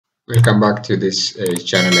Welcome back to this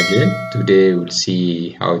channel again. Today we'll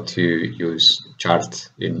see how to use chart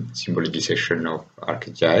in Symbology section of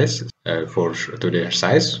ArcGIS for today's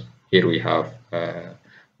exercise. Here we have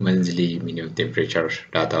monthly minimum temperature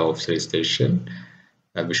data of 3 stations,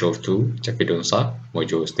 Bishoftu, Chapidonsa,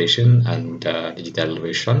 Mojo station, and digital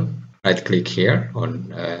elevation. Right click here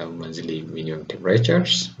on monthly minimum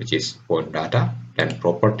temperatures, which is point data, then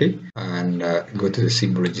property, and go to the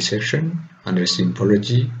Symbology section. Under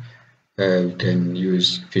Symbology, we can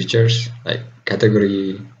use features like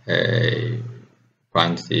category,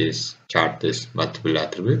 quantities, charts, multiple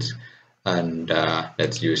attributes, and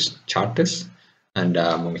let's use charts. And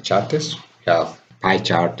among charts, we have pie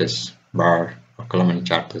charts, bar, or column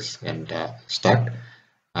charts, and stack.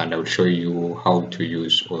 And I will show you how to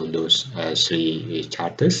use all those three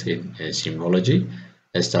charts in Symbology.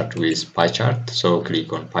 Let's start with pie chart. So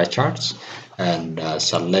click on pie charts and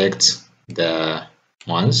select the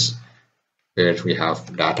ones where we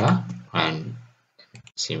have data and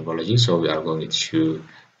symbology. So we are going to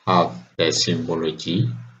have the symbology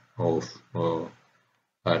of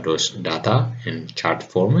those data in chart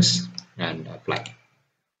forms and apply.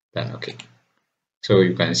 Then okay. So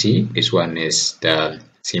you can see this one is the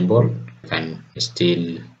symbol. You can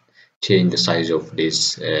still change the size of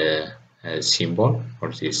this symbol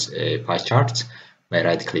or this pie chart by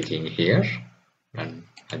right clicking here, and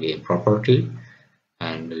again property,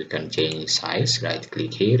 and we can change size. Right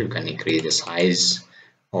click here, you can increase the size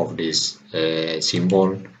of this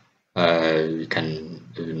symbol. We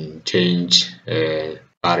can change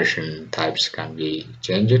variation types can be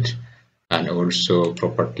changed, and also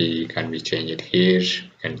property can be changed here.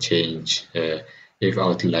 You can change if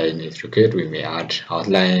outline is required, we may add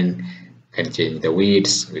outline. We can change the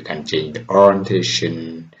widths, we can change the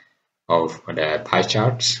orientation of the pie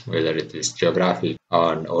charts, whether it is geographic,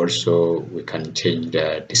 and also we can change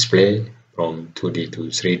the display from 2D to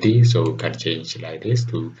 3D. So we can change like this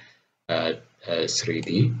to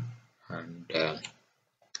 3D and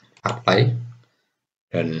apply,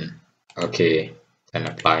 then okay, then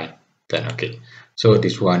apply, then okay. So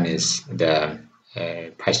this one is the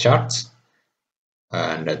pie charts,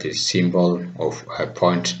 and that is symbol of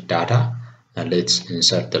point data. And let's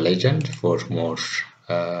insert the legend for more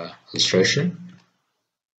illustration.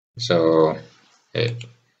 So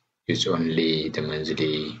use only the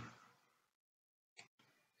monthly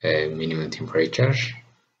minimum temperature.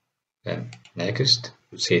 Then next,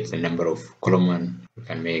 set the number of column. We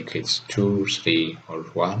can make it 2, 3, or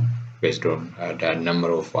 1 based on the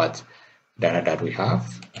number of what data that we have.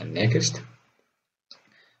 And next,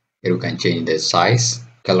 here we can change the size,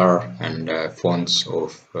 color, and fonts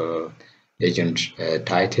of legend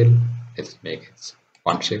title. Let's make it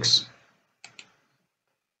 1.6.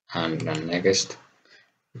 And then next,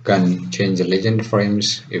 you can change the legend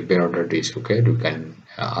frames. If border is okay, you can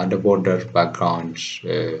add a border, backgrounds,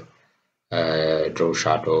 draw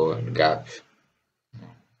shadow and gap,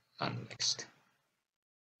 and next,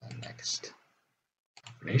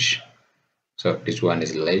 finish. So this one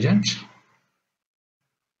is legend.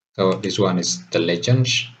 So this one is the legend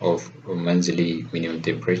of monthly minimum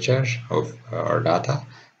temperature of our data.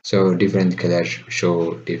 So different colors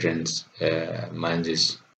show different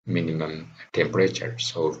months minimum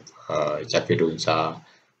temperatures of Japidunsa,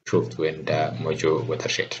 Shuftu, and Mojo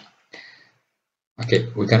watershed. Okay,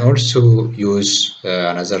 we can also use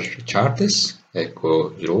another charts like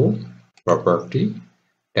row property.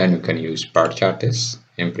 Then we can use bar charts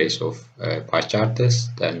in place of pie charts.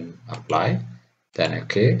 Then apply. Then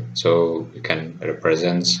okay. So we can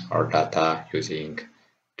represent our data using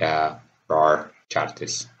the bar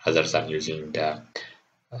charts other than using the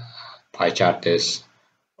pie charts.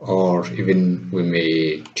 Or even we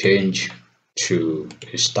may change to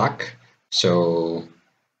stack, so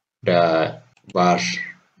the bar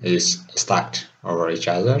is stacked over each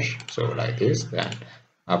other, so like this, then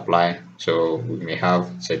apply. So we may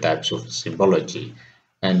have say types of symbology,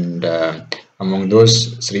 and among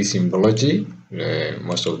those three symbology,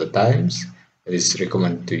 most of the times it is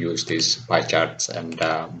recommended to use these pie charts and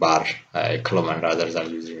bar column rather than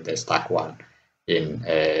using the stack one in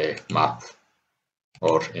a map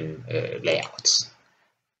or in layouts.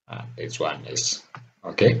 This one is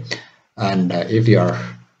okay. And if you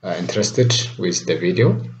are interested with the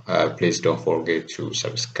video, please don't forget to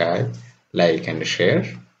subscribe, like, and share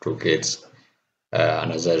to get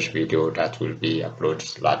another video that will be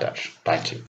uploaded later. Thank you.